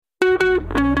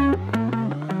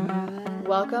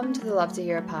Welcome to the Love to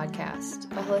Hear podcast,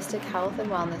 a holistic health and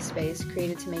wellness space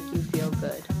created to make you feel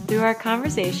good. Through our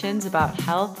conversations about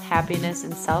health, happiness,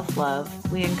 and self-love,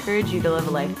 we encourage you to live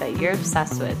a life that you're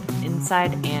obsessed with,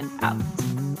 inside and out.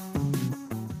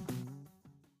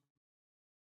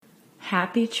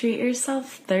 Happy Treat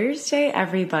Yourself Thursday,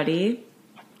 everybody.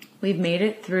 We've made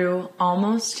it through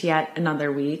almost yet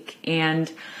another week,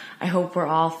 and I hope we're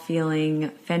all feeling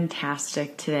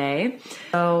fantastic today.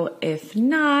 So if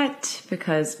not,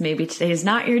 because maybe today is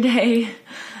not your day,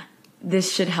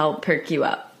 this should help perk you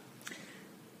up.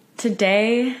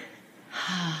 Today,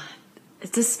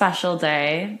 it's a special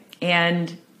day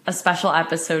and a special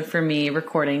episode for me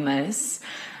recording this,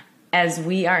 as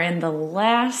we are in the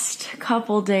last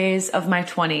couple days of my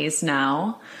 20s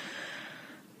now.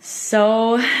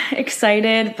 So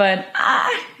excited, but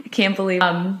I can't believe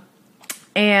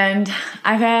and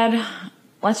I've had,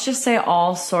 let's just say,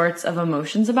 all sorts of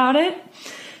emotions about it.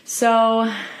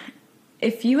 So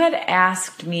if you had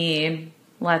asked me,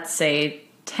 let's say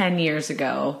 10 years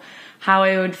ago, how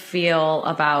I would feel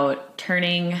about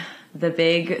turning the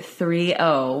big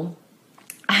 3-0,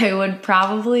 I would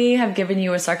probably have given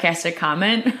you a sarcastic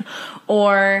comment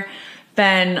or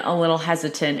been a little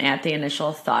hesitant at the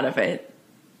initial thought of it.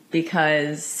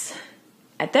 Because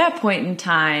at that point in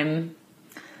time,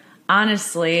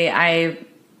 honestly, I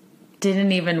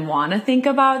didn't even want to think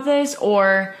about this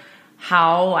or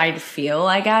how I'd feel,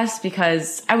 I guess,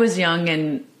 because I was young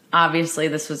and obviously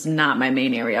this was not my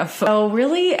main area. So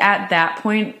really at that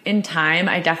point in time,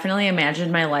 I definitely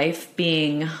imagined my life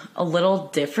being a little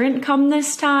different come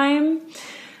this time.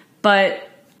 But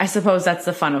I suppose that's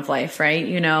the fun of life, right?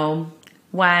 You know,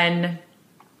 when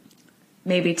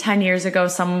maybe 10 years ago,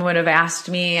 someone would have asked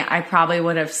me, I probably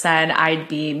would have said I'd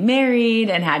be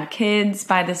married and had kids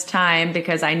by this time,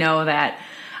 because I know that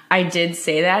I did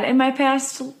say that in my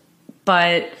past.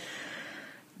 But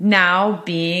now,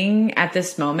 being at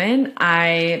this moment,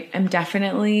 I am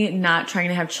definitely not trying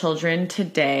to have children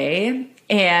today.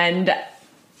 And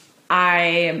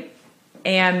I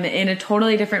am in a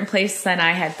totally different place than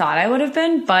I had thought I would have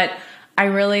been. But I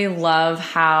really love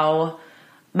how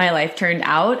my life turned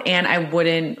out, and I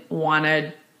wouldn't want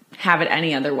to have it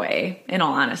any other way, in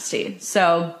all honesty.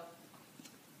 So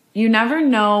you never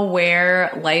know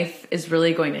where life is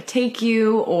really going to take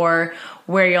you or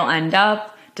where you'll end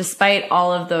up, despite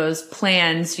all of those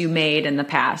plans you made in the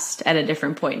past at a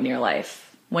different point in your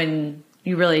life when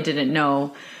you really didn't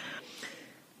know.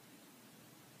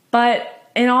 But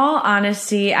in all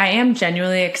honesty, I am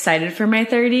genuinely excited for my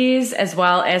 30s as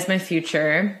well as my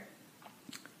future.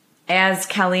 As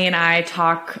Kelly and I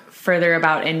talk further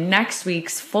about in next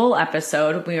week's full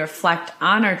episode, we reflect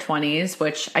on our 20s,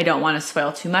 which I don't want to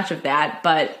spoil too much of that,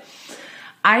 but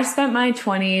I spent my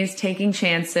 20s taking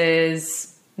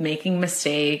chances, making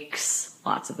mistakes,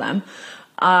 lots of them,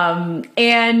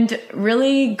 and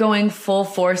really going full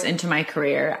force into my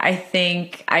career. I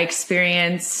think I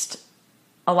experienced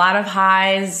a lot of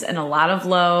highs and a lot of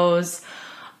lows,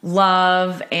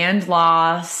 love and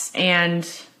loss, and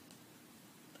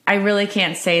I really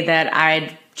can't say that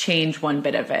I'd change one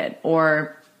bit of it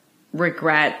or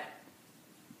regret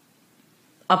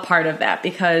a part of that,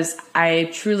 because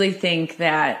I truly think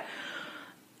that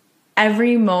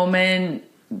every moment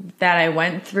that I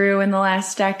went through in the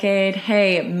last decade,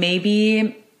 hey,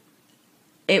 maybe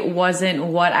it wasn't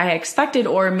what I expected,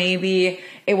 or maybe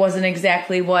it wasn't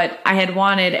exactly what I had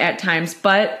wanted at times,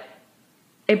 but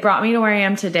it brought me to where I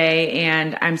am today,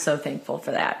 and I'm so thankful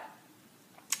for that.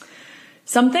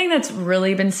 Something that's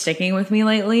really been sticking with me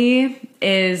lately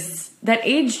is that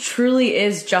age truly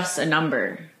is just a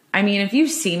number. I mean, if you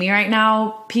see me right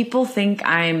now, people think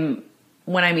when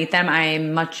I meet them,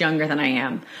 I'm much younger than I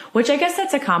am, which I guess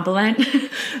that's a compliment,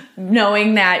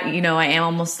 knowing that, you know, I am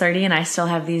almost 30 and I still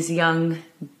have these young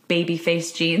baby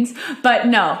face genes. But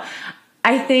no,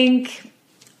 I think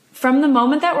from the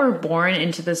moment that we're born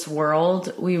into this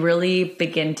world, we really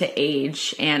begin to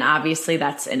age, and obviously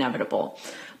that's inevitable.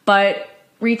 But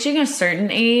reaching a certain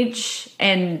age,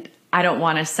 and I don't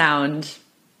want to sound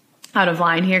out of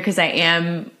line here because I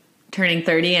am turning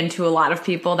 30, and to a lot of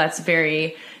people that's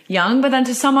very young, but then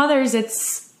to some others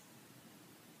it's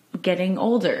getting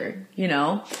older, you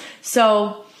know?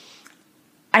 So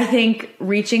I think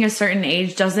reaching a certain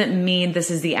age doesn't mean this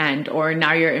is the end or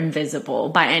now you're invisible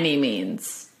by any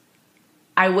means.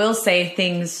 I will say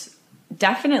things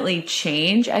definitely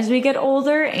change as we get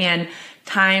older, and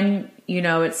time, you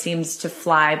know, it seems to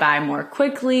fly by more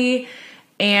quickly.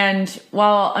 And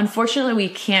while unfortunately we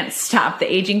can't stop the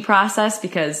aging process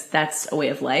because that's a way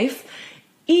of life,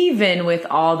 even with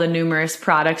all the numerous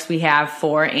products we have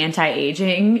for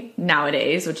anti-aging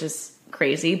nowadays, which is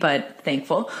crazy, but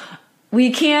thankful.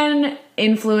 We can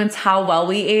influence how well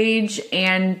we age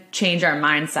and change our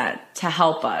mindset to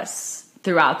help us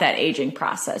throughout that aging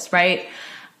process, right?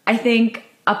 I think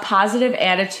a positive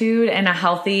attitude and a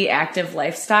healthy, active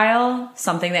lifestyle,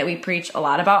 something that we preach a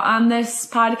lot about on this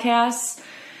podcast,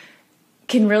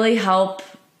 can really help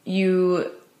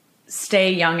you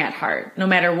stay young at heart, no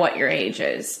matter what your age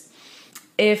is.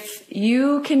 If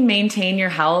you can maintain your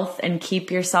health and keep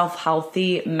yourself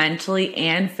healthy mentally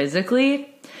and physically,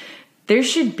 there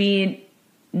should be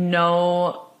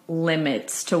no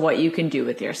limits to what you can do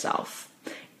with yourself.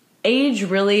 Age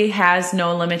really has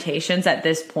no limitations at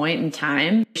this point in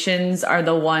time. Limitations are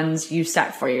the ones you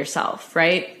set for yourself,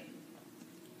 right?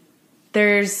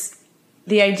 There's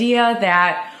the idea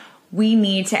that we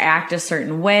need to act a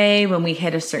certain way when we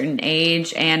hit a certain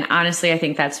age, and honestly, I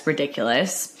think that's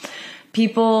ridiculous.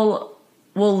 People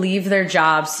will leave their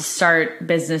jobs to start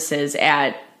businesses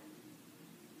at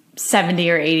 70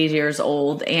 or 80 years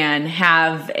old and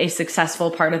have a successful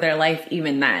part of their life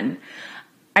even then.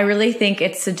 I really think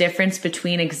it's the difference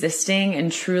between existing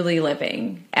and truly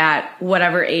living at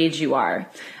whatever age you are.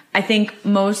 I think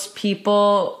most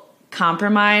people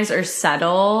compromise or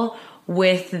settle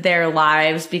with their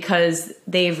lives because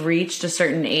they've reached a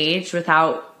certain age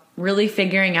without really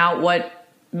figuring out what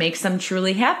makes them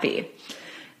truly happy.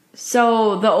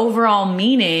 So the overall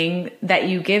meaning that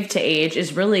you give to age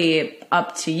is really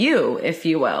up to you, if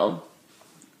you will.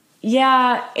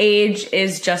 Yeah, age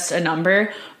is just a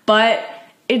number, but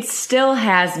it still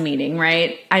has meaning,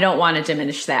 right? I don't want to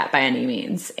diminish that by any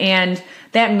means. And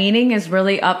that meaning is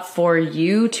really up for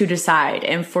you to decide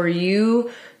and for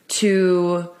you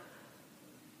to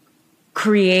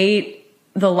create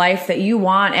the life that you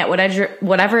want at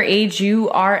whatever age you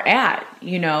are at,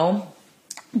 you know?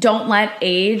 Don't let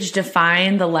age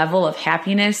define the level of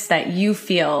happiness that you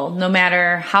feel, no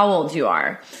matter how old you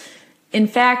are. In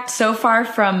fact, so far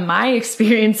from my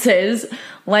experiences,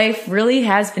 life really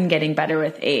has been getting better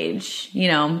with age. You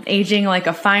know, aging like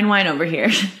a fine wine over here.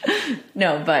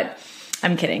 No, but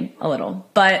I'm kidding a little.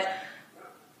 But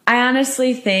I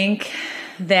honestly think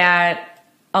that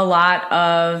a lot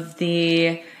of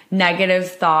the negative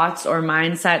thoughts or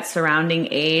mindset surrounding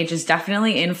age is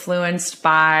definitely influenced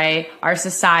by our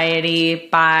society,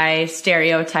 by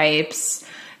stereotypes,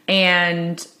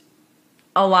 and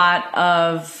a lot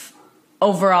of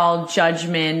overall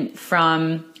judgment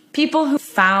from people who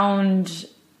found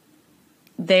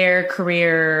their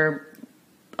career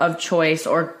of choice,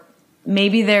 or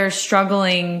maybe they're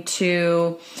struggling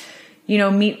to, you know,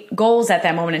 meet goals at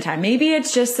that moment in time. Maybe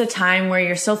it's just a time where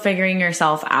you're still figuring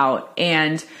yourself out,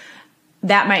 and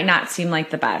that might not seem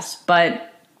like the best.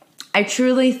 But I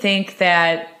truly think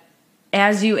that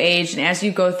as you age and as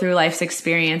you go through life's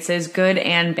experiences, good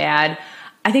and bad,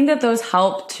 I think that those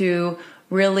help to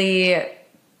really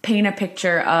paint a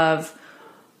picture of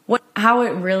how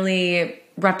it really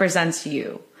represents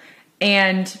you.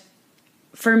 And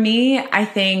for me, I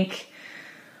think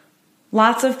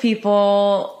lots of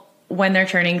people, when they're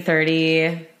turning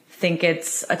 30, think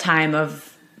it's a time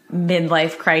of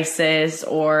midlife crisis,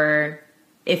 or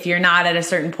if you're not at a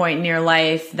certain point in your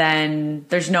life, then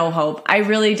there's no hope. I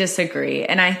really disagree.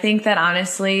 And I think that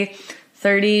honestly,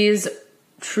 30s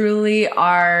truly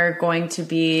are going to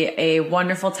be a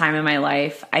wonderful time in my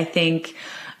life. I think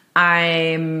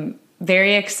I'm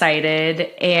very excited,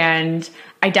 and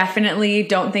I definitely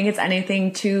don't think it's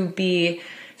anything to be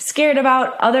scared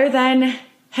about other than,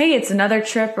 hey, it's another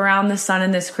trip around the sun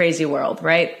in this crazy world,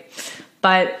 right?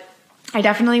 But I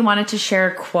definitely wanted to share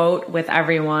a quote with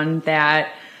everyone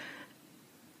that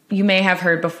you may have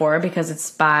heard before because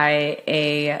it's by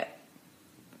a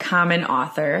common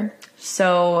author.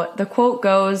 So the quote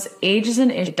goes, "Age is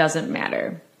an issue, it doesn't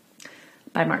matter,"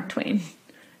 by Mark Twain.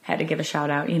 Had to give a shout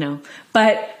out, you know.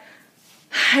 But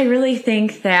I really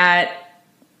think that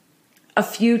a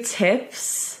few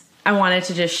tips I wanted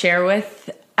to just share with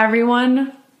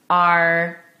everyone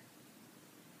are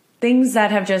things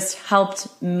that have just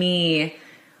helped me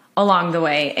along the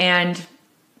way. And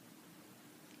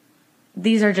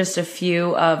these are just a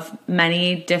few of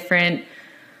many different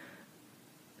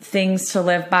things to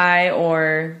live by,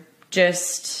 or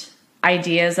just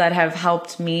ideas that have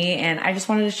helped me, and I just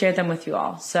wanted to share them with you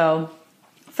all. So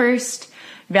first,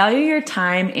 value your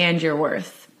time and your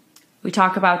worth. We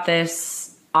talk about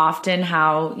this often,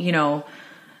 how, you know,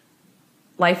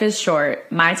 life is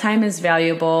short. My time is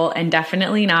valuable and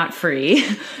definitely not free.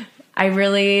 I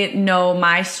really know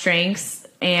my strengths,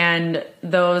 and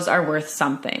those are worth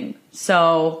something.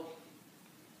 So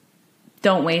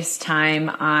don't waste time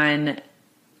on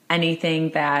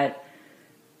anything that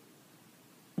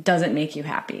doesn't make you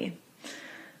happy.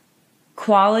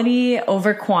 Quality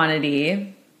over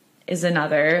quantity is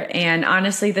another. And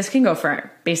honestly, this can go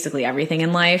for basically everything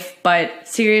in life, but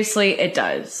seriously, it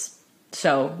does.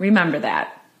 So remember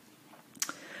that.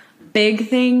 Big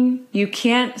thing, you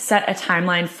can't set a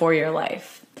timeline for your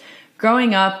life.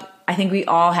 Growing up, I think we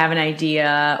all have an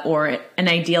idea or an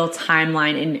ideal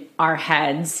timeline in our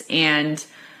heads and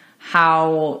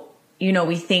how,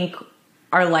 we think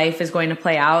our life is going to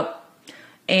play out.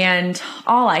 And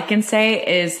all I can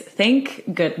say is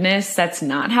thank goodness that's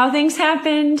not how things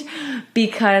happened,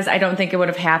 because I don't think it would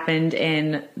have happened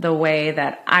in the way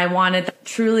that I wanted. It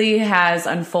truly has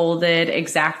unfolded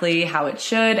exactly how it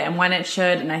should and when it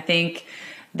should. And I think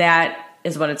that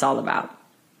is what it's all about.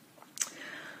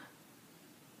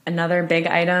 Another big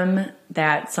item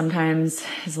that sometimes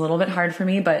is a little bit hard for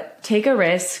me, but take a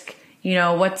risk.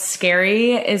 What's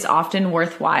scary is often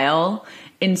worthwhile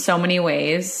in so many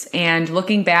ways. And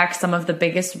looking back, some of the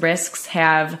biggest risks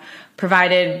have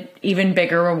provided even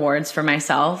bigger rewards for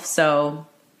myself. So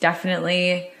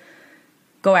definitely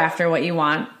go after what you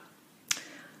want.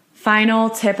 Final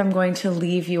tip I'm going to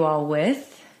leave you all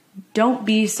with: don't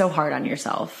be so hard on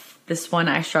yourself. This one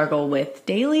I struggle with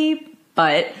daily,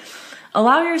 but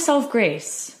allow yourself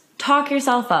grace. Talk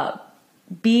yourself up.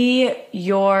 Be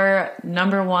your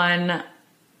number one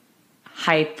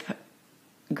hype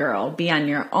girl. Be on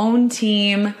your own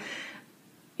team.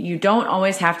 You don't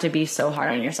always have to be so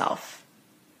hard on yourself.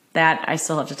 That I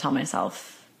still have to tell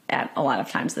myself at a lot of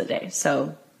times of the day.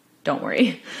 So don't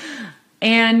worry.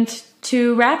 And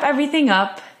to wrap everything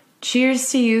up,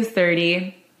 cheers to you,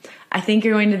 30. I think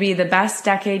you're going to be the best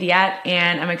decade yet,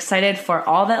 and I'm excited for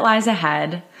all that lies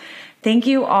ahead. Thank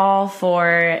you all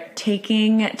for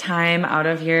taking time out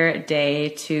of your day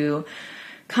to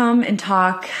come and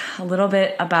talk a little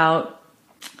bit about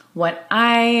what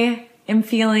I am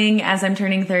feeling as I'm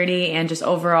turning 30 and just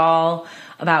overall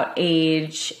about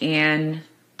age. And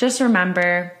just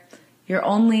remember, you're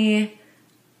only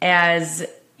as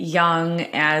young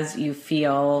as you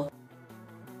feel.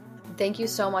 Thank you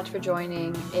so much for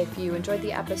joining. If you enjoyed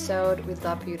the episode, we'd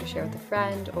love for you to share with a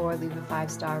friend or leave a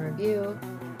 5-star review.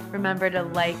 Remember to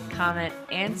like, comment,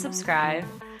 and subscribe.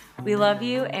 We love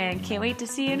you and can't wait to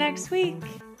see you next week.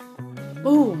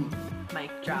 Boom.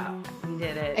 Mic drop. We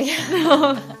did it.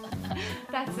 Yeah.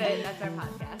 That's it. That's our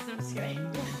podcast. I'm just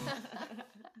kidding.